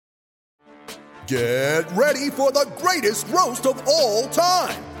Get ready for the greatest roast of all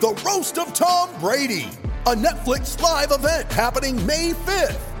time, the Roast of Tom Brady, a Netflix live event happening May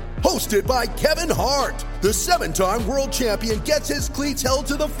 5th. Hosted by Kevin Hart, the 7-time world champion gets his cleats held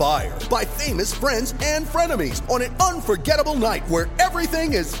to the fire by famous friends and frenemies on an unforgettable night where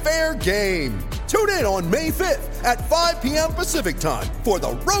everything is fair game. Tune in on May 5th at 5 p.m. Pacific time for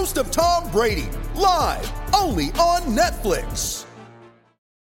the Roast of Tom Brady, live only on Netflix.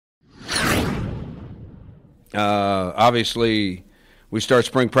 Obviously, we start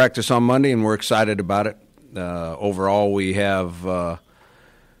spring practice on Monday, and we're excited about it. Overall, we have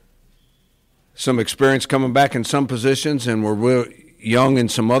some experience coming back in some positions, and we're real young in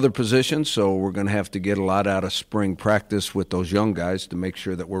some other positions, so we're going to have to get a lot out of spring practice with those young guys to make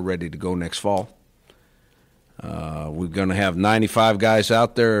sure that we're ready to go next fall. We're going to have 95 guys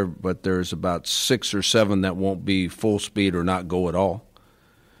out there, but there's about 6 or 7 that won't be full speed or not go at all.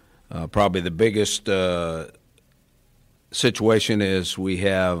 Probably the biggest situation is we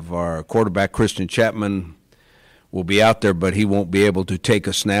have our quarterback, Christian Chapman, will be out there, but he won't be able to take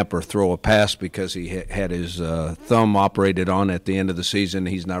a snap or throw a pass because he had his thumb operated on at the end of the season.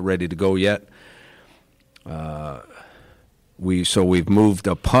 He's not ready to go yet. We've moved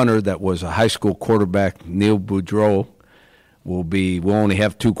a punter that was a high school quarterback, Neil Boudreau. We'll only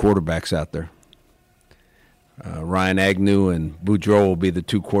have 2 quarterbacks out there. Ryan Agnew and Boudreau will be the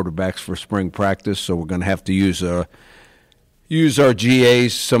 2 quarterbacks for spring practice, so we're going to have to use our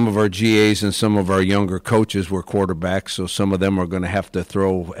GAs. Some of our GAs and some of our younger coaches were quarterbacks, so some of them are going to have to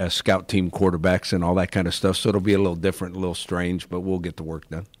throw as scout team quarterbacks and all that kind of stuff. So it'll be a little different, a little strange, but we'll get the work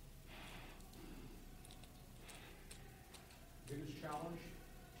done. Biggest challenge,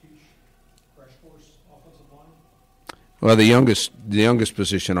 teach fresh course offensive line? Well, the youngest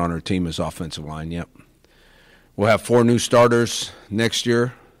position on our team is offensive line, yep. We'll have 4 new starters next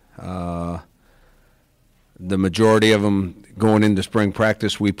year. The majority of them going into spring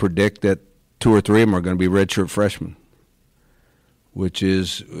practice, we predict that 2 or 3 of them are going to be redshirt freshmen, which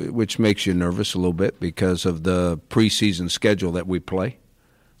makes you nervous a little bit because of the preseason schedule that we play.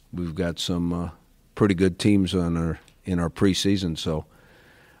 We've got some pretty good teams in our preseason, so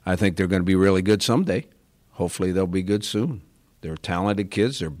I think they're going to be really good someday. Hopefully they'll be good soon. They're talented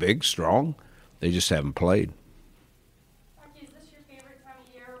kids. They're big, strong. They just haven't played.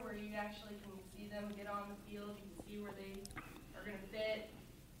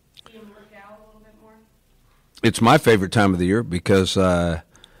 It's my favorite time of the year because I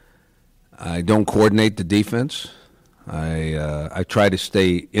don't coordinate the defense. I try to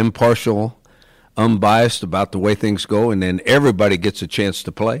stay impartial, unbiased about the way things go, and then everybody gets a chance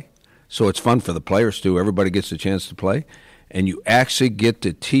to play. So it's fun for the players, too. Everybody gets a chance to play, and you actually get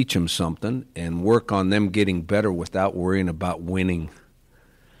to teach them something and work on them getting better without worrying about winning.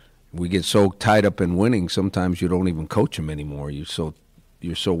 We get so tied up in winning, sometimes you don't even coach them anymore. You're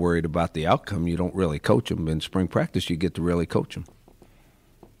so worried about the outcome, you don't really coach them. In spring practice, you get to really coach them.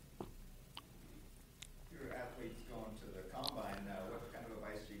 Your athletes going to the combine, what kind of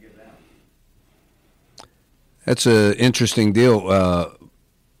advice do you give them? That's an interesting deal.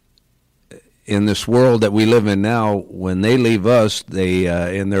 In this world that we live in now, when they leave us, they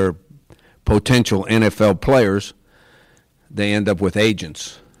and they're potential NFL players, they end up with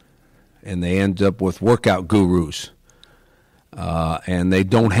agents, and they end up with workout gurus. And they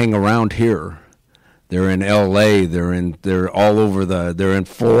don't hang around here. They're in L.A. They're all over they're in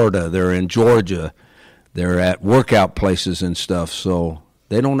Florida. They're in Georgia. They're at workout places and stuff. So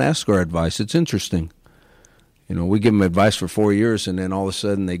they don't ask our advice. It's interesting. You know, we give them advice for 4 years, and then all of a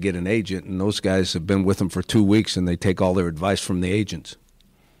sudden they get an agent, and those guys have been with them for 2 weeks, and they take all their advice from the agents.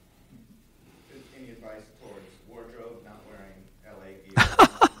 Any advice towards wardrobe, not wearing L.A.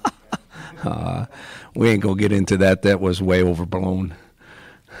 gear? We ain't going to get into that. That was way overblown.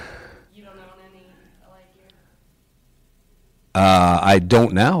 You don't own any LA gear? I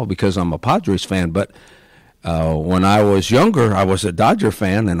don't now because I'm a Padres fan, but when I was younger, I was a Dodger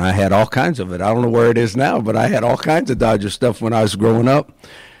fan, and I had all kinds of it. I don't know where it is now, but I had all kinds of Dodger stuff when I was growing up.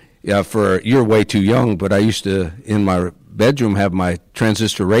 Yeah, you're way too young, but I used to, in my bedroom, have my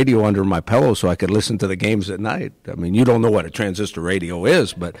transistor radio under my pillow so I could listen to the games at night. I mean, you don't know what a transistor radio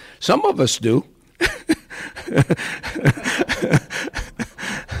is, but some of us do. Rocky,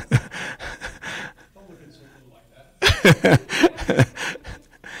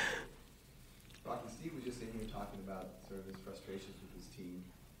 Steve was just sitting here talking about sort of his frustrations with his team.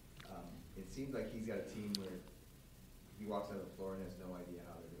 It seems like he's got a team where he walks out of the floor and has no idea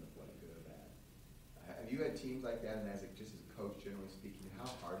how they're going to play, good or bad. Have you had teams like that, and just as a coach, generally speaking, how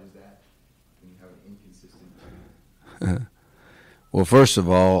hard is that when you have an inconsistent team? Well, first of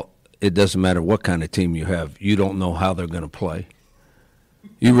all, it doesn't matter what kind of team you have. You don't know how they're going to play.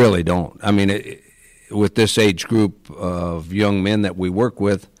 You really don't. I mean, with this age group of young men that we work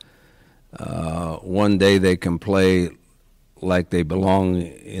with, one day they can play like they belong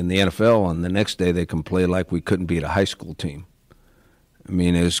in the NFL, and the next day they can play like we couldn't beat a high school team. I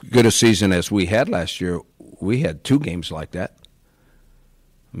mean, as good a season as we had last year, we had 2 games like that.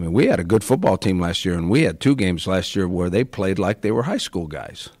 I mean, we had a good football team last year, and we had 2 games last year where they played like they were high school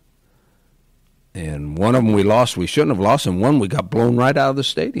guys. And one of them we lost, we shouldn't have lost, and one we got blown right out of the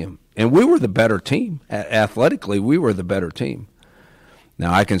stadium. And we were the better team. Athletically, we were the better team.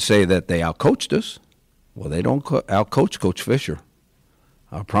 Now, I can say that they outcoached us. Well, they don't outcoach Coach Fisher.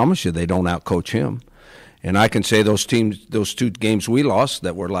 I promise you they don't outcoach him. And I can say those 2 games we lost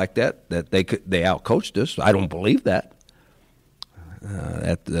that were like that they outcoached us. I don't believe that.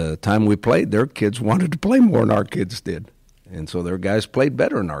 At the time we played, their kids wanted to play more than our kids did. And so their guys played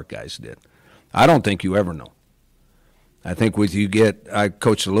better than our guys did. I don't think you ever know. I think I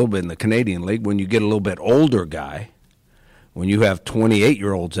coached a little bit in the Canadian League, when you get a little bit older guy, when you have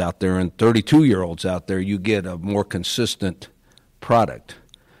 28-year-olds out there and 32-year-olds out there, you get a more consistent product.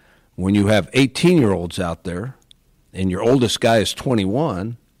 When you have 18-year-olds out there and your oldest guy is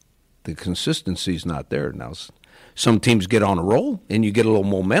 21, the consistency's not there. Now, some teams get on a roll and you get a little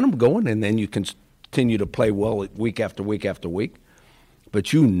momentum going, and then you can continue to play well week after week after week.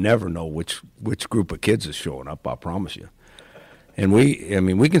 But you never know which group of kids is showing up, I promise you. And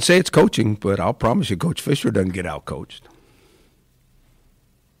we can say it's coaching, but I'll promise you Coach Fisher doesn't get out-coached.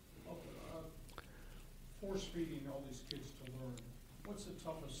 Force feeding all these kids to learn. What's the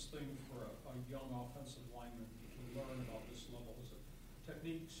toughest thing for a young offensive lineman to learn about this level? Is it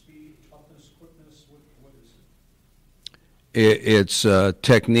technique, speed, toughness, quickness? What is it? It's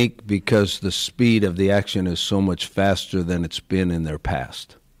technique, because the speed of the action is so much faster than it's been in their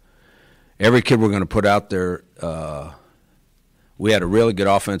past. Every kid we're going to put out there, we had a really good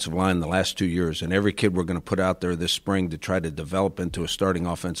offensive line the last 2 years, and every kid we're going to put out there this spring to try to develop into a starting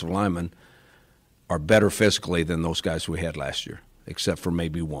offensive lineman are better physically than those guys we had last year, except for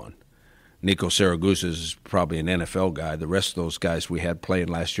maybe one. Nico Saragusa is probably an NFL guy. The rest of those guys we had playing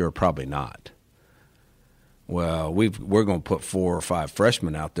last year are probably not. Well, we're going to put 4 or 5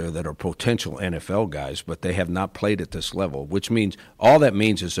 freshmen out there that are potential NFL guys, but they have not played at this level, which means all that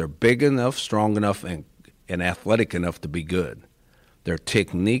means is they're big enough, strong enough, and athletic enough to be good. Their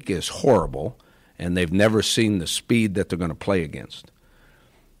technique is horrible, and they've never seen the speed that they're going to play against.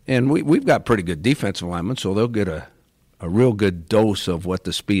 And we've got pretty good defensive linemen, so they'll get a real good dose of what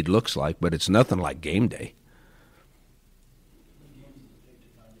the speed looks like, but it's nothing like game day.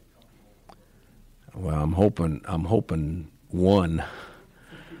 Well, I'm hoping one.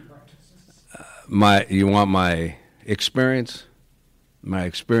 You want my experience? My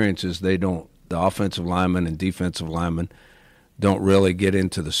experience is the offensive linemen and defensive linemen don't really get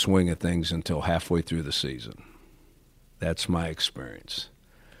into the swing of things until halfway through the season. That's my experience.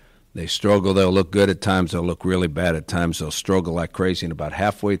 They struggle. They'll look good at times. They'll look really bad at times. They'll struggle like crazy. And about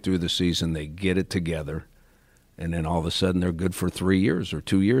halfway through the season, they get it together. And then all of a sudden, they're good for 3 years or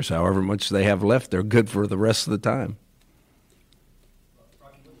 2 years, however much they have left. They're good for the rest of the time.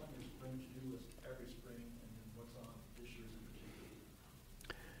 Rocky, what's on your spring to do with every spring, and then what's on this year's in particular?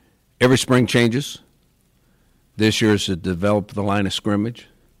 Every spring changes. This year is to develop the line of scrimmage.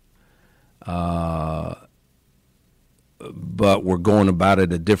 But we're going about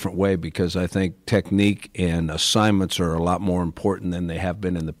it a different way, because I think technique and assignments are a lot more important than they have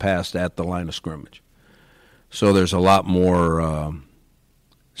been in the past at the line of scrimmage. So there's a lot more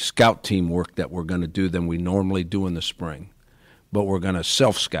scout team work that we're going to do than we normally do in the spring. But we're going to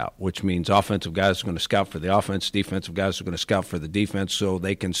self-scout, which means offensive guys are going to scout for the offense, defensive guys are going to scout for the defense, so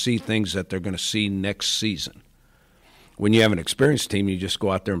they can see things that they're going to see next season. When you have an experienced team, you just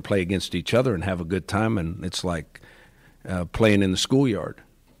go out there and play against each other and have a good time, and it's like playing in the schoolyard.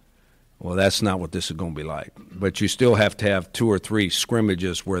 Well, that's not what this is going to be like. But you still have to have 2 or 3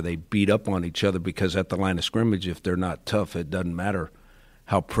 scrimmages where they beat up on each other, because at the line of scrimmage, if they're not tough, it doesn't matter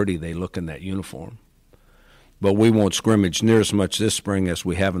how pretty they look in that uniform. But we won't scrimmage near as much this spring as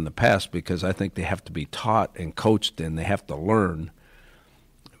we have in the past, because I think they have to be taught and coached, and they have to learn.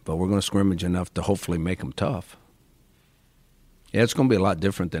 But we're going to scrimmage enough to hopefully make them tough. Yeah, it's going to be a lot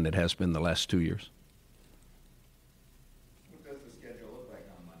different than it has been the last 2 years.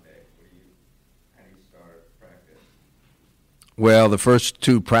 Well, the first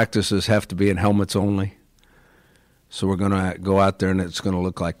 2 practices have to be in helmets only. So we're going to go out there, and it's going to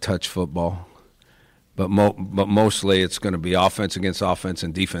look like touch football. But mostly it's going to be offense against offense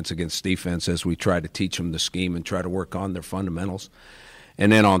and defense against defense as we try to teach them the scheme and try to work on their fundamentals.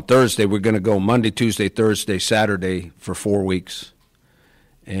 And then on Thursday, we're going to go Monday, Tuesday, Thursday, Saturday for 4 weeks.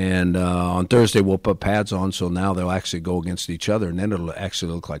 And on Thursday, we'll put pads on, so now they'll actually go against each other, and then it'll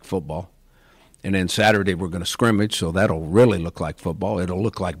actually look like football. And then Saturday, we're going to scrimmage, so that'll really look like football. It'll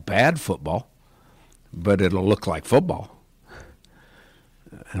look like bad football, but it'll look like football.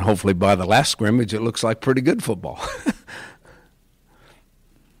 And hopefully by the last scrimmage, it looks like pretty good football.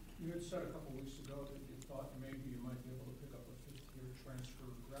 You had said a couple weeks ago that you thought maybe you might be able to pick up a fifth-year transfer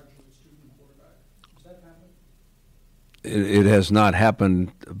graduate student quarterback. Has that happened? It has not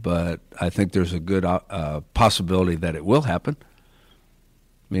happened, but I think there's a good possibility that it will happen.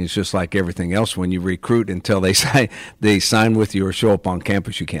 I mean, it's just like everything else. When you recruit, until they sign with you or show up on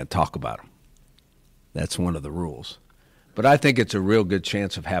campus, you can't talk about them. That's one of the rules. But I think it's a real good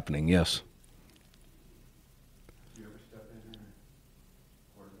chance of happening, yes. Do you ever step in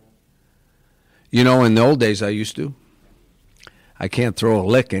quarterback? You know, in the old days I used to. I can't throw a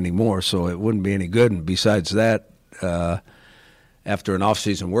lick anymore, so it wouldn't be any good. And besides that, after an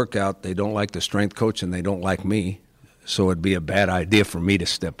off-season workout, they don't like the strength coach and they don't like me. So it'd be a bad idea for me to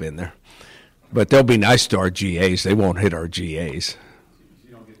step in there. But they'll be nice to our GAs. They won't hit our GAs.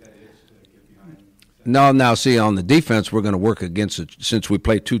 You don't get that itch to get behind. No, now, see, on the defense, we're going to work against it. Since we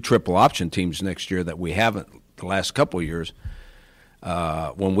play 2 triple option teams next year that we haven't the last couple of years,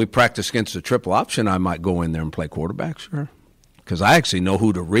 when we practice against the triple option, I might go in there and play quarterback, sure. Because I actually know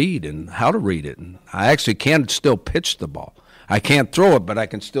who to read and how to read it. And I actually can still pitch the ball. I can't throw it, but I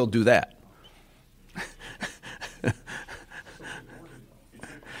can still do that.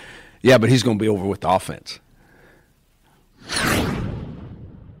 Yeah, but he's going to be over with the offense.